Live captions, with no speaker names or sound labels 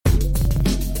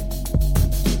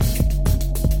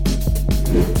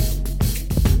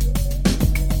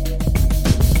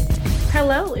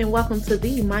and welcome to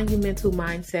the Monumental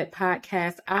Mindset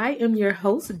podcast. I am your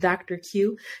host, Dr.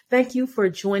 Q. Thank you for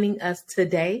joining us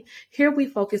today. Here we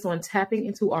focus on tapping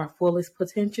into our fullest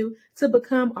potential to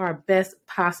become our best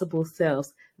possible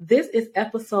selves. This is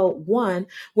episode 1,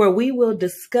 where we will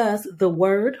discuss the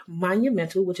word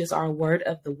monumental, which is our word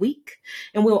of the week.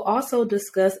 And we'll also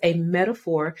discuss a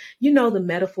metaphor. You know, the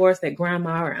metaphors that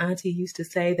grandma or auntie used to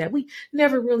say that we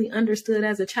never really understood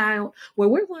as a child. Well,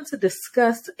 we're going to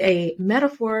discuss a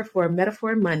metaphor for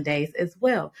Metaphor Mondays as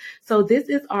well. So this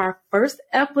is our first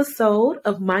episode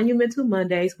of Monumental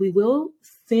Mondays. We will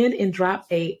send and drop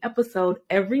a episode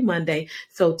every Monday.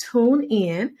 So tune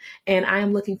in, and I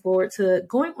am looking forward to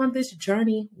going on this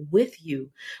journey with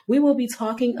you. We will be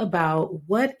talking about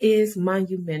what is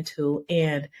monumental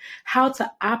and how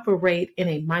to operate in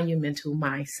a monumental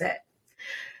mindset.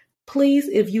 Please,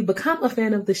 if you become a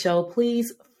fan of the show,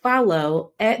 please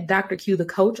follow at Dr. Q the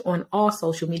Coach on all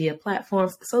social media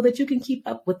platforms so that you can keep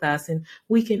up with us and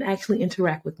we can actually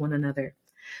interact with one another.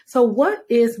 So what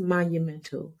is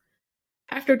monumental?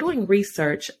 After doing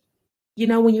research,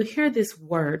 when you hear this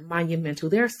word monumental,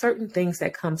 there are certain things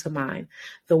that come to mind.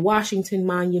 The Washington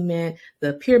Monument,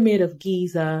 the Pyramid of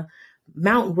Giza,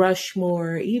 Mount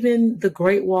Rushmore, even the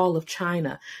Great Wall of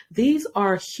China. These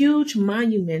are huge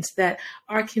monuments that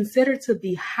are considered to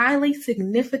be highly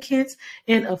significant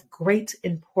and of great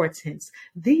importance.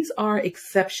 These are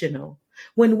exceptional.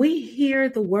 When we hear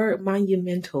the word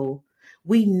monumental,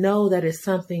 we know that it's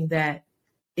something that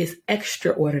is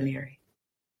extraordinary.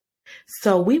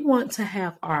 So we want to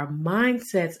have our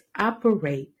mindsets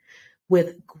operate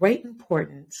with great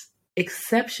importance,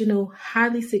 exceptional,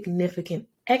 highly significant,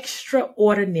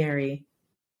 extraordinary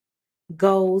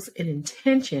goals and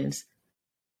intentions.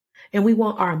 And we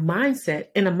want our mindset,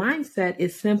 and a mindset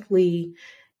is simply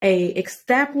a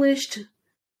established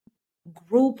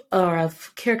group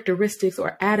of characteristics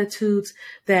or attitudes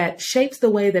that shapes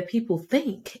the way that people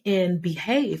think and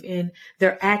behave in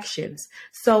their actions.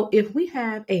 So if we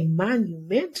have a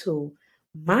monumental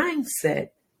mindset,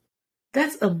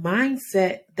 that's a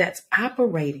mindset that's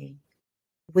operating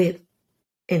with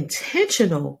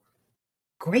intentional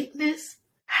greatness,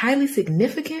 highly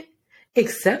significant,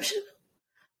 exceptional.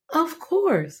 Of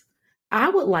course, I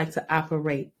would like to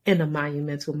operate in a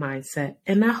monumental mindset,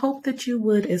 and I hope that you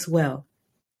would as well.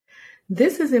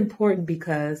 This is important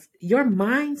because your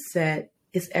mindset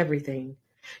is everything.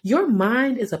 Your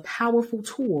mind is a powerful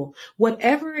tool.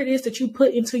 Whatever it is that you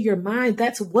put into your mind,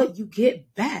 that's what you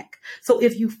get back. So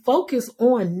if you focus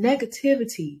on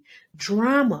negativity,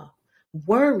 drama,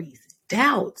 worries,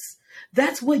 doubts,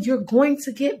 that's what you're going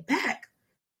to get back.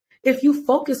 If you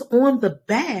focus on the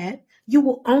bad, you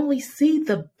will only see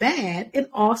the bad in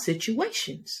all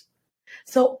situations.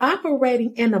 So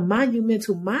operating in a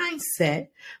monumental mindset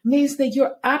means that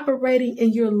you're operating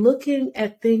and you're looking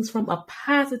at things from a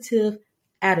positive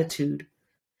attitude.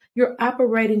 You're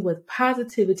operating with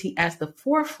positivity as the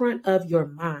forefront of your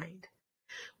mind.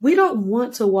 We don't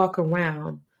want to walk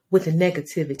around with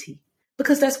negativity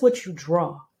because that's what you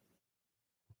draw.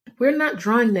 We're not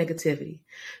drawing negativity.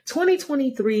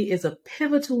 2023 is a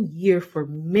pivotal year for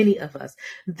many of us.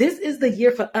 This is the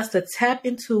year for us to tap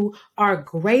into our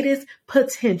greatest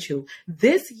potential.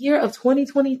 This year of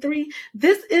 2023,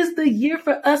 this is the year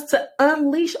for us to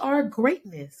unleash our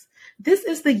greatness. This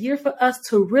is the year for us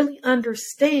to really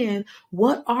understand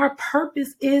what our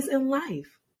purpose is in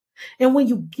life. And when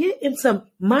you get into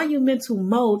monumental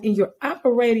mode and you're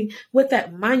operating with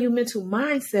that monumental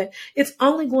mindset, it's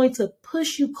only going to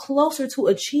push you closer to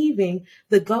achieving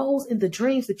the goals and the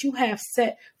dreams that you have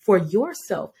set for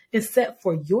yourself and set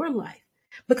for your life.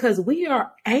 Because we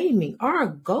are aiming, our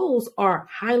goals are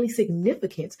highly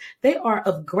significant. They are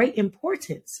of great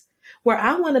importance. Where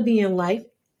I want to be in life,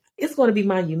 it's going to be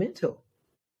monumental.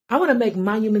 I want to make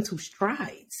monumental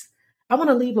strides. I want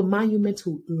to leave a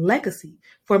monumental legacy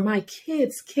for my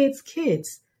kids.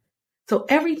 So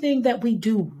everything that we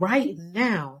do right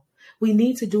now, we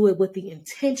need to do it with the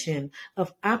intention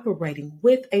of operating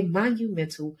with a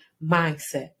monumental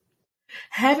mindset.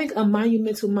 Having a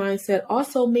monumental mindset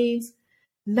also means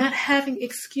not having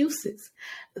excuses.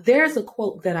 There's a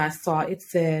quote that I saw. It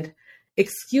said,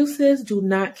 "Excuses do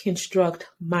not construct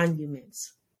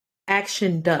monuments.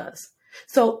 Action does."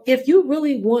 So if you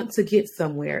really want to get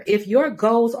somewhere, if your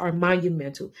goals are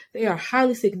monumental, they are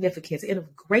highly significant and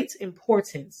of great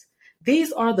importance.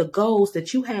 These are the goals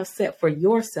that you have set for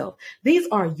yourself. These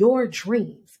are your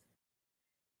dreams.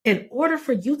 In order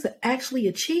for you to actually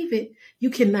achieve it, you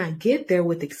cannot get there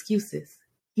with excuses.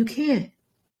 You can't.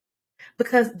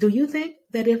 Because do you think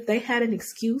that if they had an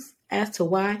excuse as to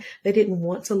why they didn't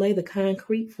want to lay the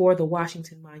concrete for the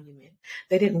Washington Monument,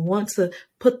 they didn't want to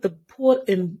put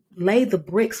and lay the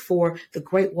bricks for the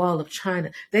Great Wall of China,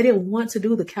 they didn't want to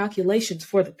do the calculations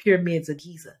for the pyramids of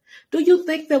Giza, do you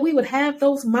think that we would have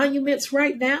those monuments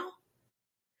right now?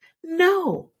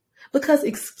 No, because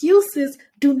excuses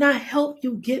do not help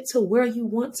you get to where you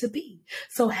want to be.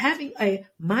 So having a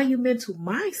monumental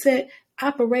mindset,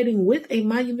 operating with a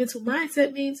monumental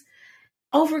mindset means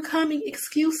overcoming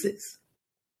excuses.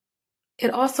 It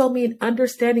also means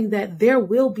understanding that there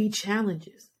will be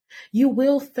challenges. You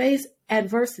will face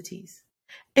adversities,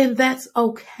 and that's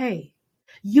okay.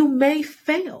 You may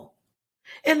fail,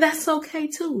 and that's okay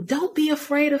too. Don't be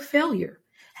afraid of failure.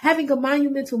 Having a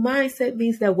monumental mindset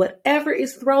means that whatever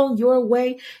is thrown your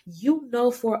way, you know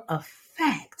for a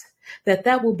fact that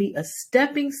that will be a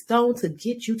stepping stone to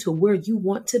get you to where you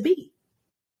want to be.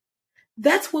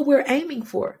 That's what we're aiming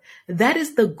for. That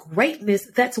is the greatness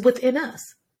that's within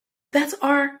us. That's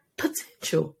our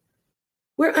potential.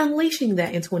 We're unleashing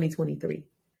that in 2023.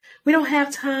 We don't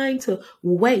have time to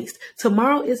waste.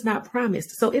 Tomorrow is not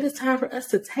promised. So it is time for us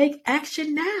to take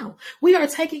action now. We are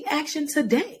taking action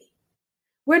today.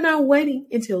 We're not waiting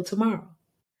until tomorrow.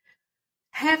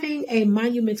 Having a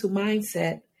monumental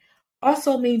mindset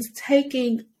also means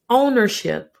taking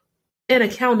ownership and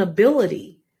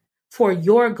accountability for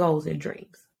your goals and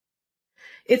dreams.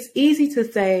 It's easy to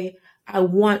say, I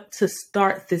want to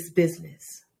start this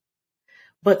business,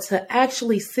 but to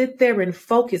actually sit there and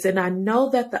focus. And I know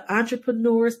that the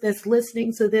entrepreneurs that's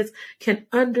listening to this can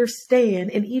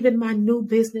understand, and even my new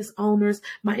business owners,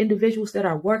 my individuals that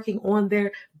are working on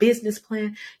their business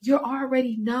plan, you're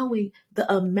already knowing the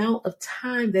amount of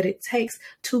time that it takes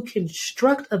to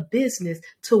construct a business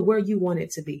to where you want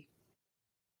it to be.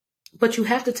 But you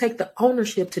have to take the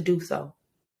ownership to do so.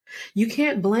 You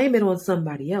can't blame it on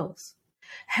somebody else.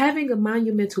 Having a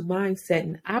monumental mindset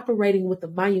and operating with a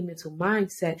monumental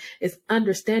mindset is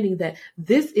understanding that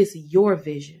this is your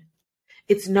vision.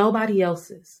 It's nobody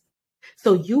else's.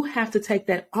 So you have to take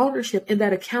that ownership and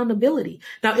that accountability.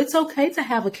 Now, it's okay to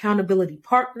have accountability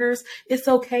partners. It's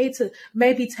okay to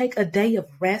maybe take a day of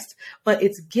rest, but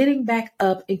it's getting back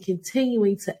up and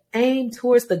continuing to aim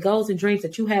towards the goals and dreams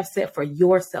that you have set for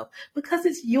yourself, because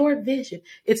it's your vision.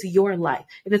 It's your life,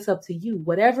 and it's up to you.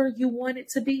 Whatever you want it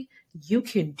to be, you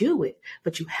can do it,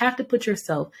 but you have to put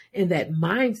yourself in that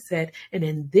mindset, and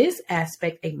in this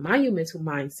aspect, a monumental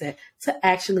mindset, to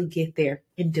actually get there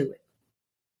and do it.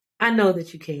 I know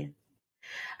that you can.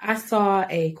 I saw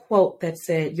a quote that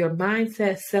said, your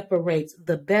mindset separates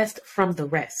the best from the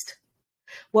rest.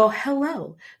 Well,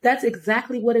 hello. That's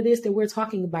exactly what it is that we're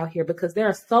talking about here, because there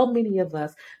are so many of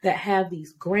us that have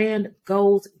these grand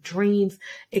goals, dreams,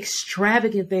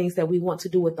 extravagant things that we want to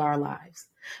do with our lives,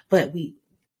 but we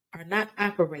are not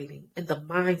operating in the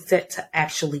mindset to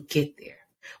actually get there.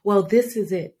 Well, this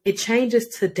is it. It changes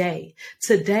today.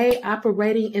 Today,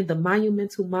 operating in the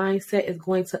monumental mindset is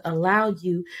going to allow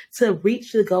you to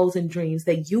reach the goals and dreams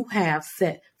that you have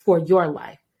set for your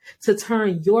life, to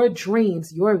turn your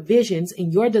dreams, your visions,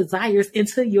 and your desires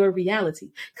into your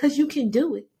reality, because you can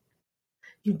do it.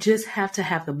 You just have to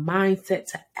have the mindset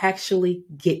to actually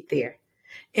get there.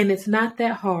 And it's not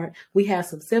that hard. We have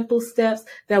some simple steps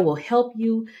that will help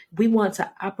you. We want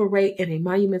to operate in a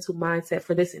monumental mindset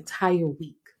for this entire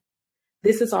week.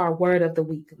 This is our word of the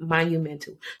week,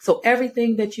 monumental. So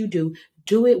everything that you do,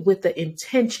 do it with the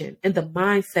intention and the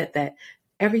mindset that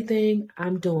everything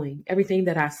I'm doing, everything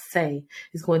that I say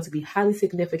is going to be highly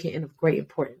significant and of great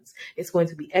importance. It's going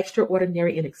to be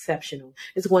extraordinary and exceptional.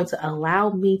 It's going to allow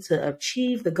me to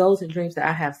achieve the goals and dreams that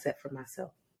I have set for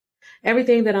myself.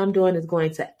 Everything that I'm doing is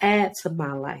going to add to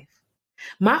my life.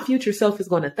 My future self is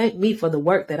going to thank me for the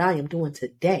work that I am doing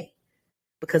today,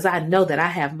 because I know that I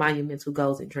have monumental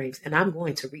goals and dreams and I'm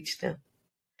going to reach them.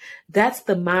 That's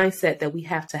the mindset that we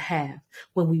have to have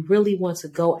when we really want to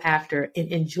go after and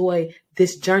enjoy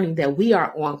this journey that we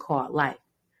are on called life.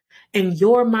 And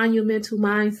your monumental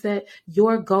mindset,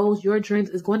 your goals, your dreams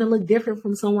is going to look different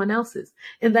from someone else's.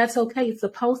 And that's okay. It's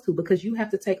supposed to, because you have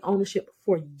to take ownership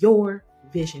for your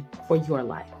vision, for your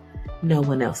life, no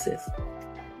one else's.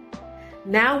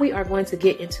 Now we are going to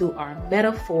get into our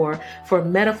metaphor for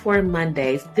Metaphor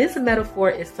Mondays. This metaphor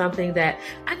is something that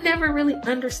I never really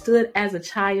understood as a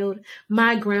child.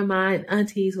 My grandma and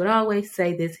aunties would always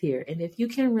say this here. And if you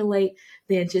can relate,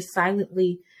 then just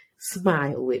silently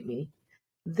smile with me.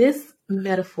 This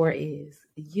metaphor is,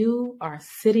 you are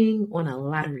sitting on a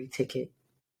lottery ticket.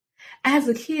 As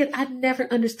a kid, I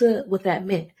never understood what that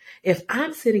meant. If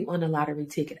I'm sitting on a lottery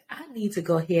ticket, I need to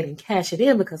go ahead and cash it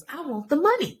in because I want the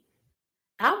money.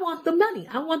 I want the money.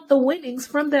 I want the winnings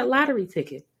from that lottery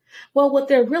ticket. Well, what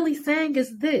they're really saying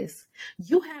is this: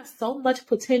 you have so much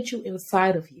potential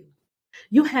inside of you.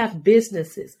 You have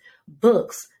businesses,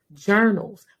 books,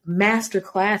 journals, master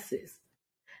classes,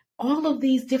 all of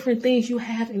these different things you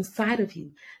have inside of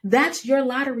you. That's your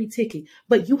lottery ticket,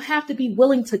 but you have to be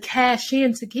willing to cash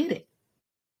in to get it.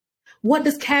 What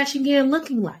does cashing in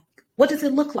looking like? What does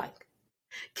it look like?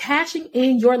 Cashing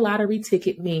in your lottery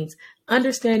ticket means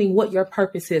understanding what your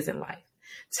purpose is in life,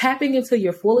 tapping into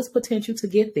your fullest potential to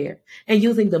get there, and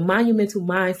using the monumental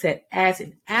mindset as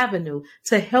an avenue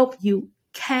to help you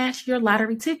cash your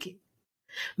lottery ticket.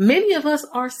 Many of us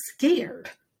are scared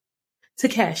to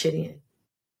cash it in.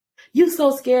 You're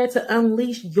so scared to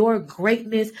unleash your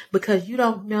greatness because you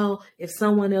don't know if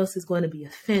someone else is going to be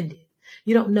offended.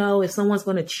 You don't know if someone's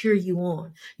going to cheer you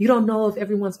on. You don't know if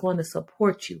everyone's going to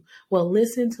support you. Well,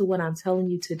 listen to what I'm telling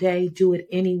you today. Do it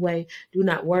anyway. Do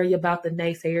not worry about the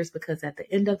naysayers, because at the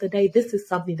end of the day, this is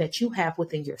something that you have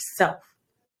within yourself.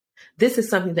 This is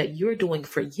something that you're doing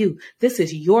for you. This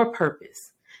is your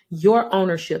purpose, your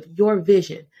ownership, your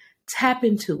vision. Tap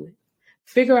into it.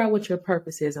 Figure out what your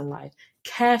purpose is in life.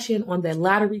 Cash in on that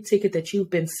lottery ticket that you've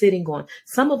been sitting on.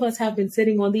 Some of us have been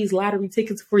sitting on these lottery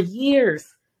tickets for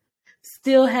years,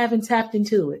 still haven't tapped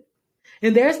into it.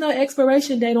 And there's no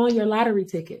expiration date on your lottery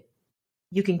ticket.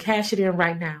 You can cash it in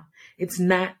right now. It's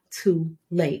not too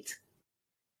late.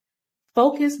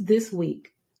 Focus this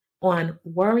week on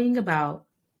worrying about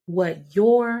what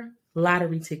your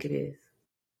lottery ticket is.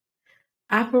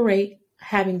 Operate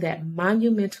having that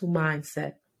monumental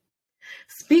mindset.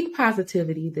 Speak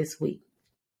positivity this week.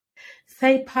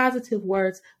 Say positive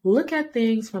words. Look at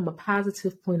things from a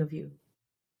positive point of view.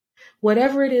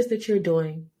 Whatever it is that you're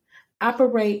doing,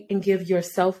 operate and give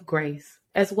yourself grace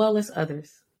as well as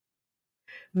others.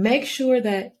 Make sure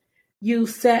that you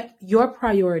set your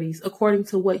priorities according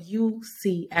to what you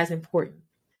see as important,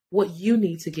 what you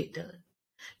need to get done.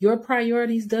 Your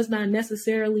priorities does not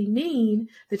necessarily mean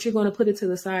that you're going to put it to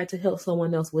the side to help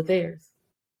someone else with theirs.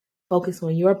 Focus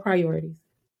on your priorities.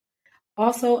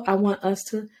 Also, I want us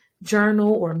to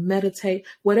journal or meditate,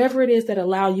 whatever it is that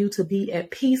allow you to be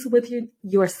at peace with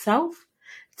yourself.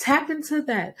 Tap into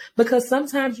that, because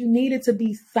sometimes you need it to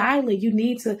be silent. You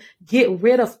need to get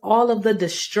rid of all of the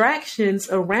distractions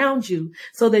around you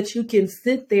so that you can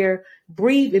sit there,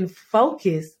 breathe, and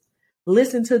focus.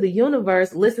 Listen to the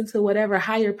universe, listen to whatever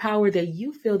higher power that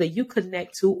you feel that you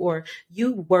connect to or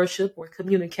you worship or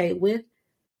communicate with.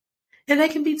 And they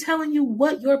can be telling you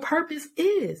what your purpose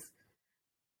is.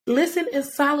 Listen in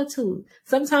solitude.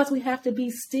 Sometimes we have to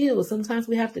be still. Sometimes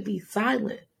we have to be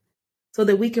silent so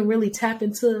that we can really tap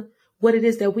into what it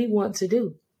is that we want to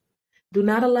do. Do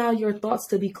not allow your thoughts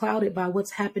to be clouded by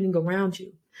what's happening around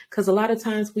you, because a lot of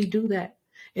times we do that.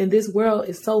 And this world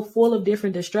is so full of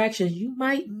different distractions, you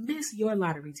might miss your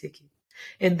lottery ticket.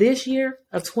 And this year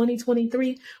of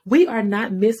 2023, we are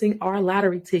not missing our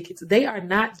lottery tickets. They are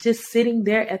not just sitting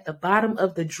there at the bottom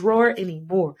of the drawer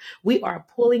anymore. We are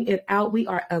pulling it out. We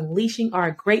are unleashing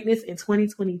our greatness in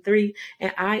 2023.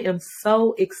 And I am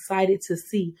so excited to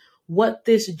see what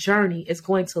this journey is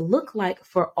going to look like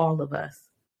for all of us.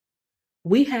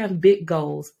 We have big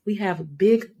goals. We have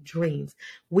big dreams.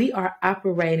 We are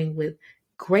operating with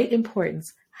great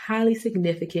importance, highly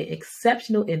significant,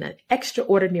 exceptional, and an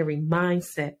extraordinary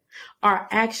mindset. Our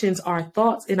actions, our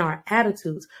thoughts, and our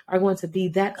attitudes are going to be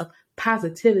that of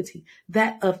positivity,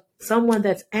 that of someone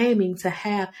that's aiming to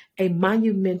have a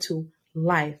monumental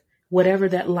life, whatever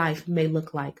that life may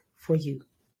look like for you.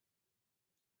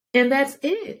 And that's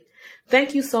it.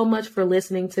 Thank you so much for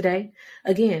listening today.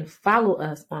 Again, follow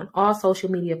us on all social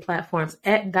media platforms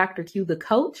at Dr. Q the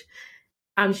Coach.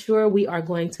 I'm sure we are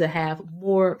going to have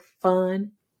more fun-filled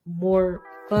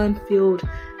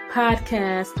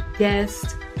podcast,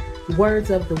 guests,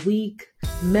 words of the week,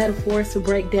 metaphors to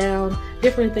break down,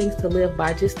 different things to live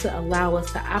by, just to allow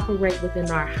us to operate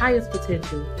within our highest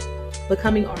potential,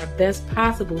 becoming our best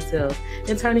possible selves,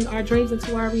 and turning our dreams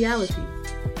into our reality.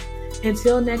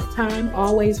 Until next time,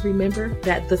 always remember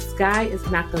that the sky is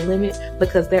not the limit,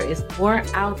 because there is more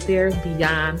out there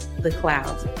beyond the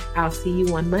clouds. I'll see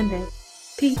you on Monday.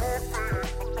 Peace.